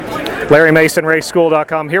Larry Mason,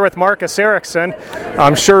 RaceSchool.com, here with Marcus Ericsson.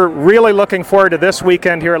 I'm sure really looking forward to this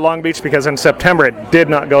weekend here at Long Beach, because in September it did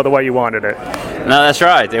not go the way you wanted it. No, that's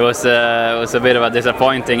right. It was a bit of a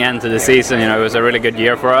disappointing end to the season. You know, it was a really good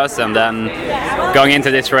year for us, and then going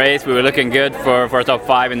into this race, we were looking good for top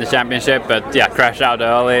 5 in the championship, but yeah, crashed out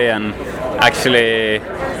early and actually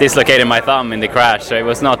dislocated my thumb in the crash. So it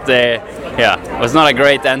was not a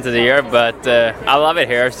great end to the year, but I love it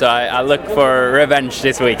here. So I look for revenge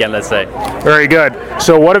this weekend, let's say. Very good.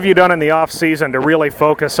 So what have you done in the off season to really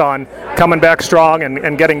focus on coming back strong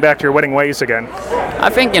and getting back to your winning ways again? I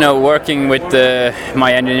think, working with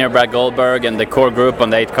my engineer Brad Goldberg and the core group on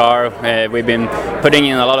the 8 car, we've been putting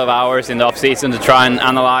in a lot of hours in the off season to try and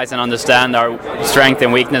analyze and understand our strengths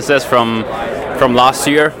and weaknesses from last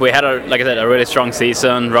year. We had, like I said, a really strong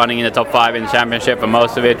season, running in the top 5 in the championship, and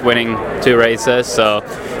most of it winning 2 races. So,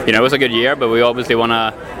 it was a good year, but we obviously want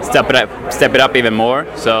to step it up even more.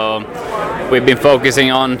 So we've been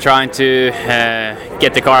focusing on trying to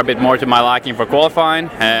get the car a bit more to my liking for qualifying.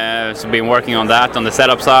 So been working on that on the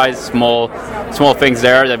setup side, small things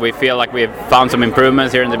there that we feel like we've found some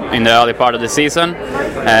improvements here in the early part of the season,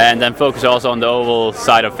 and then focus also on the oval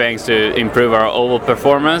side of things to improve our oval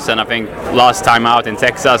performance. And I think last time out in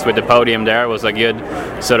Texas with the podium there was a good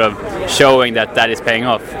sort of showing that is paying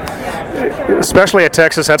off. Especially at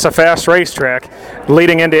Texas, that's a fast racetrack.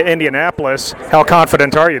 Leading into Indianapolis, how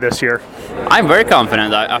confident are you this year? I'm very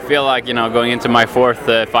confident. I feel like, going into my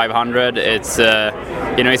 4th 500, it's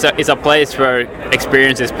a place where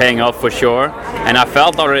experience is paying off for sure. And I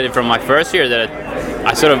felt already from my first year that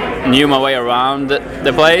I sort of knew my way around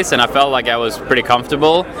the place, and I felt like I was pretty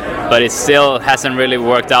comfortable. But it still hasn't really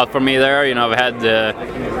worked out for me there. I've had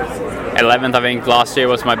 11th, I think last year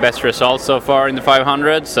was my best result so far in the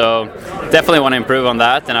 500, so definitely want to improve on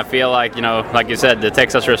that. And I feel like, like you said, the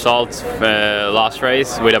Texas results last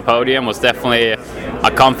race with a podium was definitely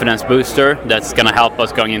a confidence booster that's going to help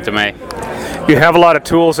us going into May. You have a lot of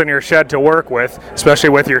tools in your shed to work with, especially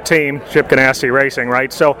with your team, Chip Ganassi Racing,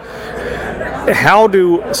 right? So how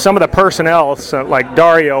do some of the personnel, like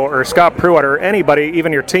Dario or Scott Pruitt or anybody,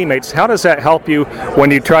 even your teammates, how does that help you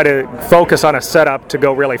when you try to focus on a setup to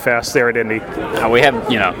go really fast there at Indy? We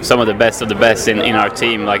have, some of the best in our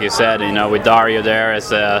team, like you said, with Dario there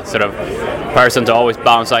as a sort of person to always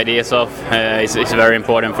bounce ideas off. It's very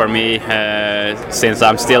important for me since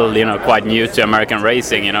I'm still, quite new to American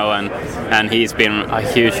racing, and he's been a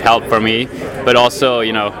huge help for me. But also,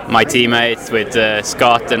 my teammates with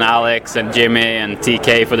Scott and Alex and Jimmy and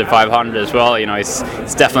TK for the 500 as well.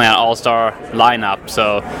 It's definitely an all-star lineup.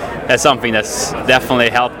 So that's something that's definitely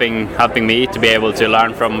helping me to be able to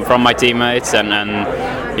learn from my teammates and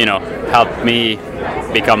help me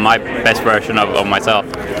become my best version of myself.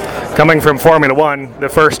 Coming from Formula One, the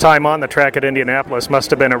first time on the track at Indianapolis must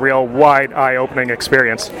have been a real wide, eye-opening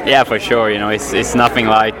experience. Yeah, for sure. It's nothing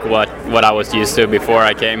like what I was used to before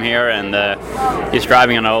I came here, and just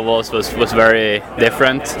driving on ovals was very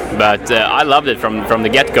different. But I loved it from the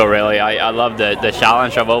get-go. Really, I loved the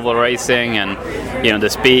challenge of oval racing, and the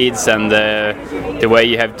speeds and the way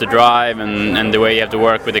you have to drive and the way you have to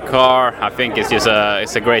work with the car. I think it's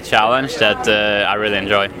a great challenge that I really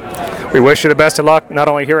enjoy. We wish you the best of luck, not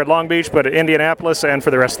only here at Long Beach, but at Indianapolis and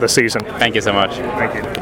for the rest of the season. Thank you so much. Thank you.